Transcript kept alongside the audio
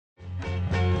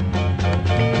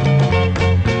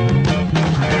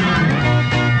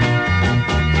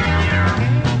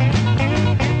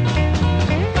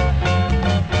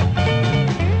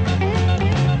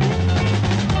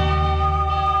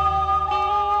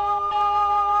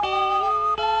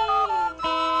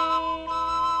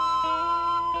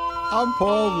I'm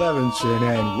Paul Levinson,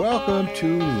 and welcome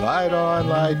to Light On,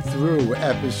 Light Through,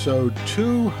 episode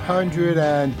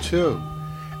 202.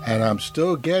 And I'm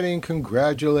still getting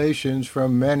congratulations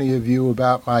from many of you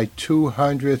about my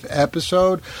 200th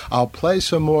episode. I'll play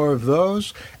some more of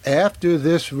those after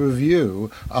this review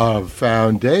of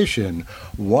Foundation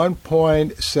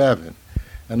 1.7.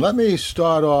 And let me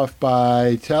start off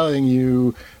by telling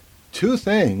you two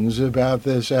things about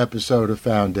this episode of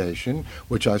Foundation,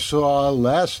 which I saw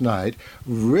last night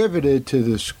riveted to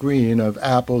the screen of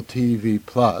Apple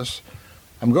TV+.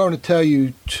 I'm going to tell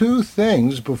you two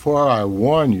things before I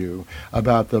warn you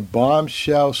about the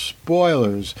bombshell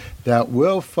spoilers that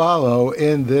will follow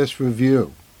in this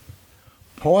review.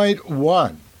 Point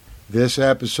one. This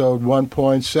episode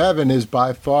 1.7 is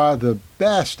by far the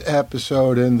best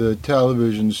episode in the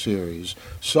television series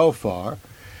so far,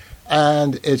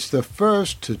 and it's the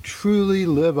first to truly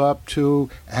live up to,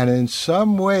 and in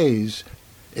some ways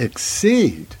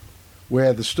exceed,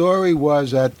 where the story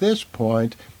was at this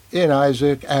point in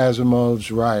Isaac Asimov's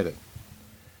writing.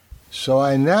 So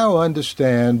I now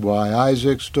understand why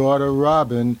Isaac's daughter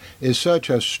Robin is such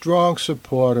a strong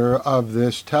supporter of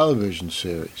this television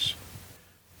series.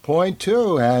 Point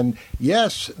two, and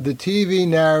yes, the TV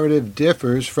narrative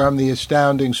differs from the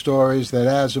astounding stories that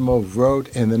Asimov wrote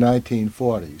in the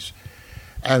 1940s,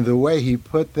 and the way he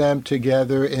put them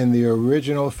together in the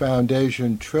original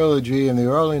Foundation trilogy in the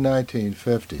early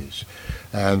 1950s,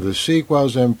 and the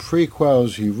sequels and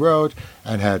prequels he wrote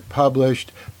and had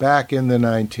published back in the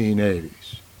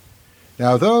 1980s.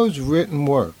 Now, those written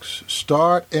works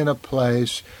start in a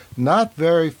place not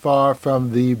very far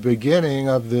from the beginning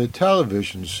of the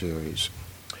television series,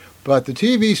 but the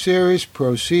TV series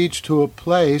proceeds to a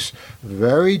place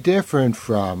very different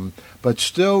from, but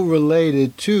still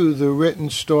related to, the written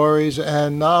stories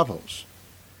and novels.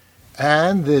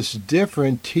 And this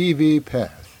different TV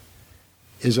path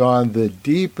is on the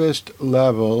deepest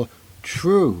level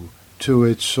true to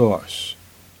its source.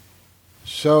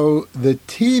 So the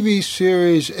TV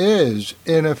series is,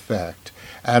 in effect,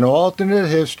 an alternate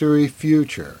history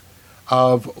future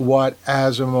of what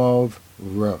Asimov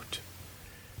wrote.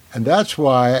 And that's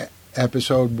why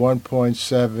episode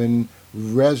 1.7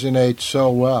 resonates so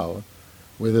well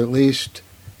with at least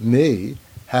me,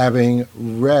 having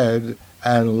read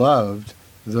and loved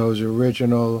those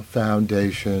original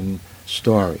Foundation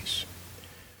stories.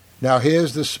 Now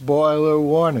here's the spoiler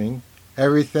warning.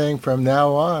 Everything from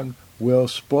now on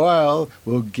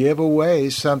will give away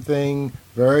something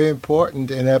very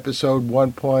important in episode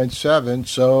 1.7.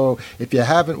 So if you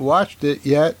haven't watched it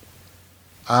yet,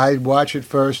 I'd watch it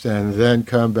first and then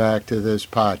come back to this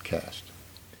podcast.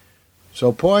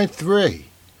 So point three.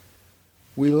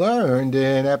 We learned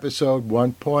in episode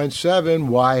 1.7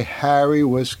 why Harry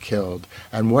was killed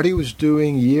and what he was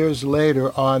doing years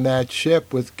later on that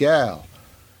ship with Gal.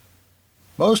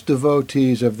 Most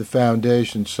devotees of the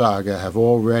Foundation saga have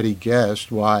already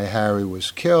guessed why Harry was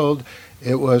killed.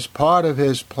 It was part of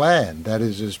his plan, that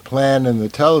is, his plan in the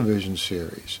television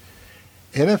series.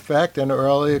 In effect, an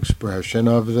early expression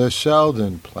of the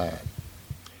Selden plan.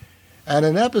 And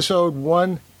in episode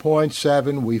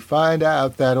 1.7, we find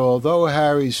out that although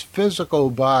Harry's physical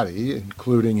body,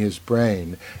 including his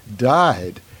brain,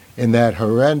 died in that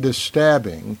horrendous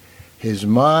stabbing, his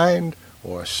mind,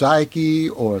 or psyche,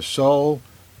 or soul,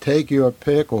 take your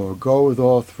pick or go with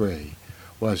all three,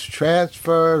 was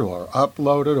transferred or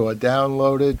uploaded or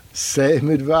downloaded. Same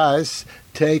advice,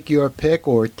 take your pick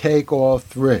or take all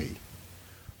three.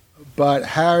 But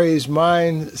Harry's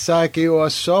mind, psyche, or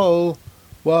soul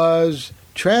was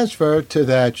transferred to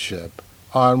that ship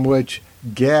on which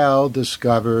Gal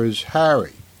discovers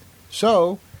Harry.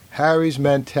 So Harry's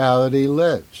mentality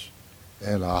lives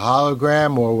in a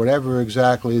hologram or whatever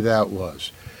exactly that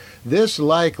was. This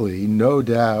likely, no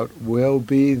doubt, will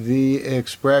be the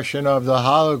expression of the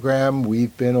hologram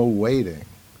we've been awaiting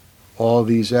all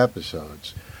these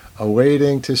episodes.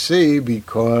 Awaiting to see,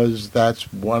 because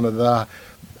that's one of the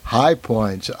high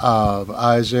points of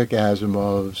Isaac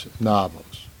Asimov's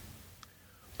novels.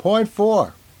 Point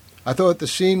four. I thought the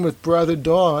scene with Brother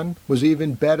Dawn was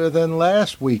even better than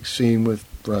last week's scene with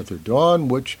Brother Dawn,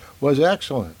 which was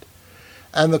excellent.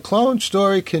 And the clone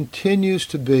story continues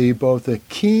to be both a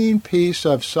keen piece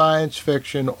of science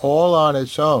fiction all on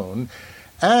its own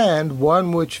and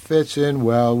one which fits in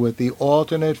well with the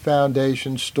alternate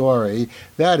Foundation story,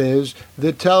 that is,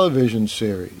 the television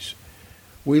series.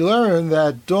 We learn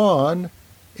that Dawn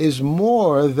is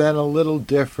more than a little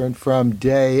different from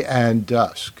day and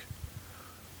dusk.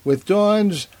 With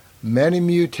Dawn's many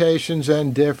mutations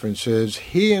and differences,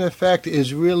 he in effect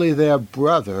is really their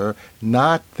brother,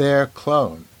 not their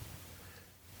clone.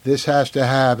 this has to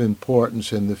have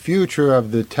importance in the future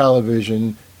of the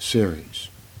television series.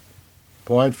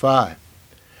 Point 5.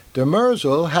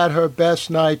 Demerzel had her best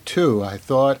night too, I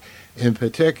thought. In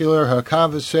particular, her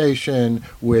conversation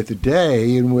with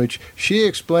Day, in which she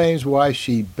explains why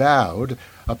she bowed,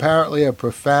 apparently a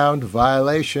profound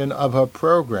violation of her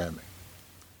programming.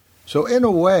 So in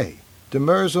a way,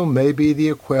 Demerzel may be the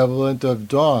equivalent of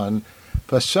Dawn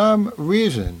for some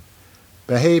reason,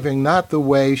 behaving not the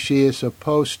way she is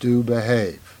supposed to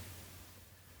behave.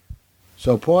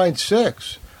 So point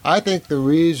 6. I think the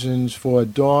reasons for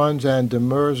Dawn's and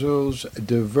Demerzel's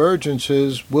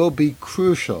divergences will be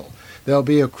crucial. They'll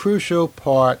be a crucial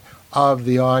part of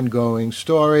the ongoing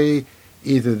story,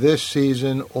 either this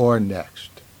season or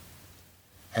next.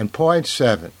 And point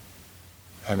 7,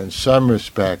 and in some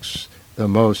respects, the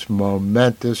most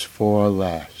momentous for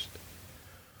last.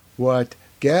 What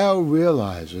Gail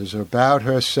realizes about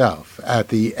herself at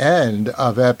the end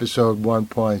of episode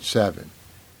 1.7,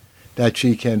 that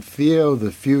she can feel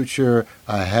the future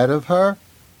ahead of her.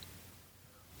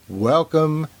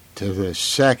 Welcome to the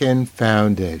second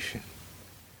foundation.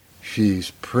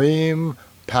 She's Prime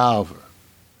Palver.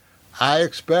 I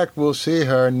expect we'll see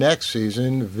her next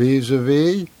season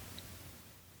vis-a-vis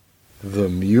the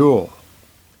Mule.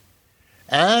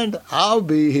 And I'll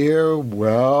be here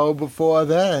well before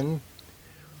then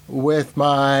with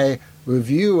my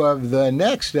review of the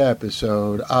next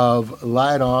episode of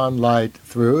Light On, Light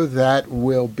Through. That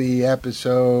will be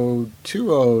episode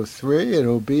 203.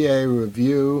 It'll be a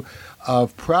review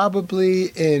of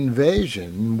probably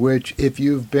Invasion, which if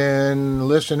you've been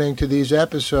listening to these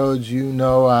episodes, you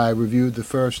know I reviewed the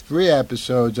first 3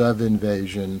 episodes of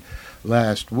Invasion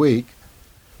last week.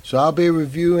 So I'll be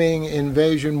reviewing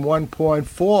Invasion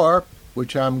 1.4,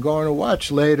 which I'm going to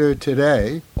watch later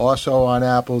today, also on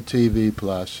Apple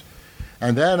TV+.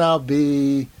 And then I'll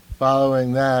be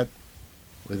following that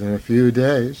within a few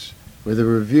days with a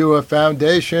review of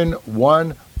Foundation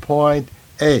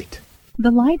 1.8.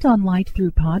 The Light On Light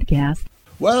Through podcast.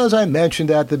 Well, as I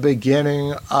mentioned at the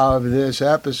beginning of this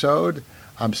episode,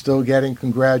 I'm still getting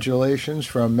congratulations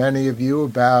from many of you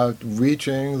about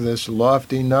reaching this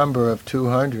lofty number of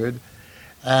 200.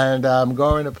 And I'm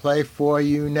going to play for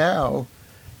you now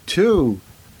 2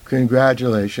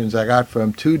 congratulations I got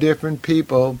from 2 different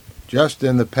people just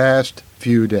in the past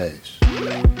few days.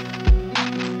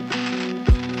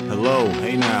 Hello,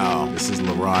 hey now, this is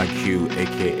LaRon Q,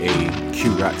 a.k.a.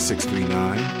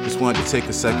 Q-Rock639. Just wanted to take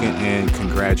a second and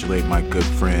congratulate my good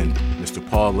friend, Mr.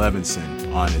 Paul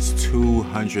Levinson, on his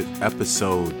 200th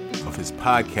episode of his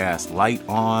podcast, Light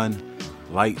On,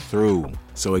 Light Through.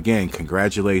 So again,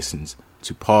 congratulations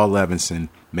to Paul Levinson.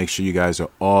 Make sure you guys are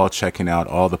all checking out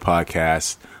all the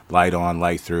podcasts, Light On,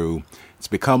 Light Through. It's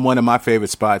become one of my favorite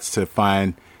spots to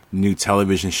find new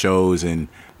television shows and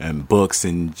books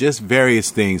and just various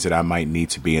things that I might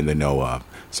need to be in the know of.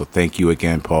 So thank you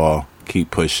again, Paul. Keep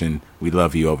pushing. We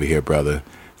love you over here, brother.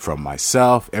 From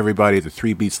myself, everybody at the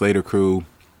 3 Beats Later crew,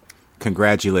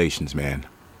 congratulations, man.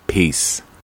 Peace.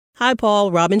 Hi,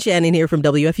 Paul. Robin Shannon here from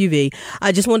WFUV.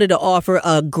 I just wanted to offer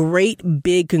a great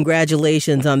big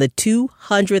congratulations on the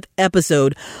 200th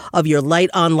episode of your Light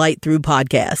On Light Through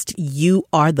podcast. You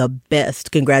are the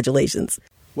best. Congratulations.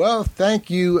 Well, thank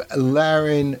you,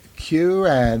 Laren Q,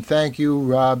 and thank you,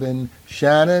 Robin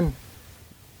Shannon.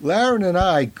 Laren and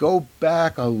I go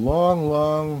back a long,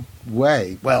 long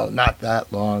way. Well, not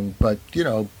that long, but,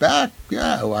 back,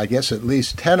 I guess at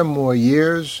least 10 or more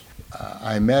years.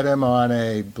 I met him on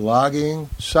a blogging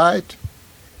site,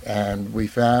 and we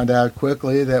found out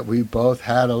quickly that we both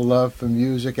had a love for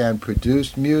music and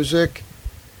produced music.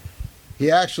 He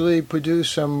actually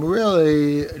produced some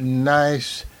really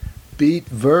nice beat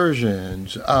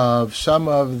versions of some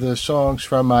of the songs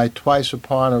from my Twice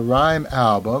Upon a Rhyme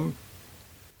album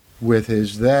with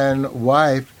his then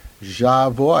wife, Ja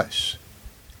Voice.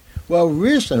 Well,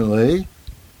 recently,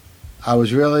 I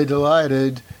was really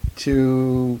delighted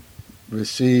to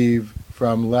receive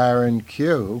from Laren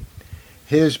Q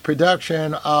his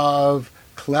production of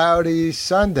Cloudy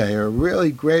Sunday, a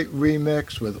really great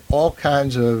remix with all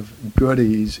kinds of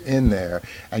goodies in there.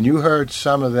 And you heard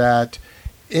some of that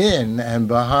in and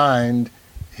behind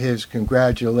his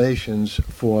congratulations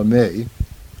for me.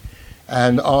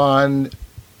 And on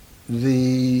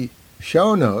the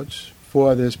show notes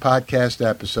for this podcast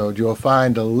episode, you'll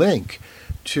find a link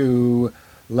to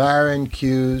Laren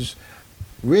Q's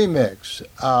remix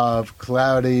of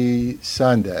Cloudy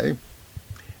Sunday.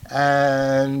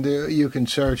 And you can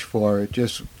search for it.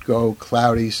 Just go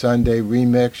Cloudy Sunday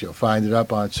Remix. You'll find it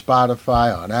up on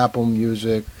Spotify, on Apple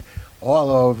Music, all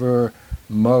over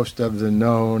most of the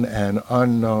known and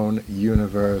unknown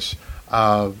universe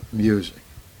of music.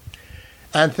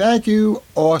 And thank you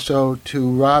also to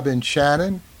Robin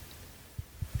Shannon.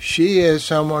 She is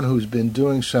someone who's been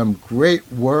doing some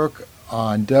great work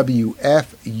on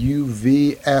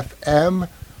WFUV-FM,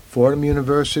 Fordham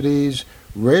University's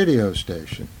radio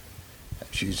station.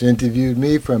 She's interviewed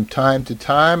me from time to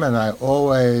time, and I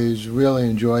always really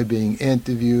enjoy being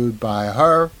interviewed by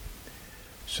her.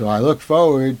 So I look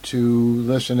forward to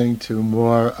listening to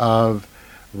more of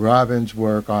Robin's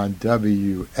work on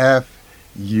WFUV.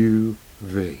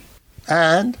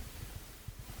 And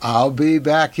I'll be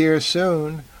back here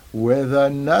soon with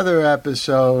another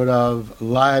episode of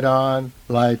Light On,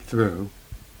 Light Through.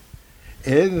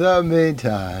 In the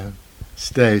meantime,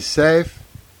 stay safe,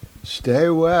 stay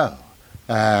well,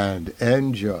 and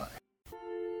enjoy.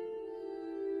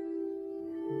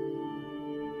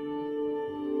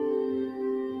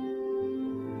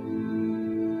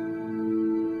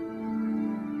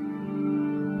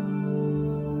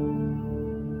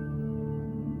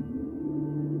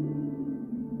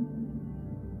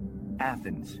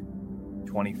 Athens,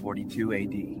 2042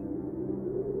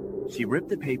 AD. She ripped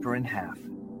the paper in half,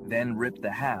 then ripped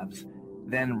the halves,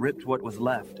 then ripped what was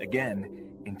left again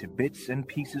into bits and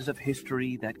pieces of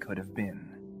history that could have been.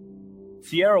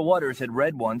 Sierra Waters had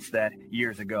read once that,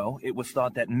 years ago, it was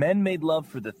thought that men made love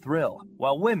for the thrill,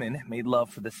 while women made love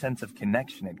for the sense of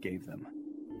connection it gave them.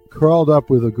 Curled Up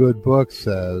with a Good Book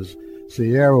says,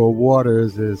 Sierra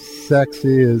Waters is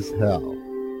sexy as hell.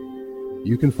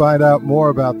 You can find out more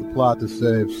about The Plot to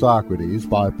Save Socrates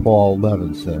by Paul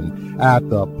Levinson at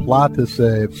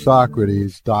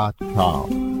theplottosavesocrates.com.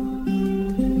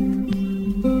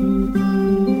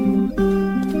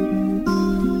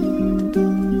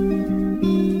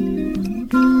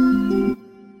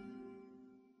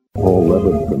 Paul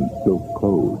Levinson Silk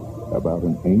Code about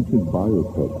an ancient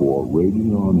biotech war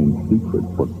raging on in secret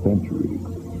for centuries.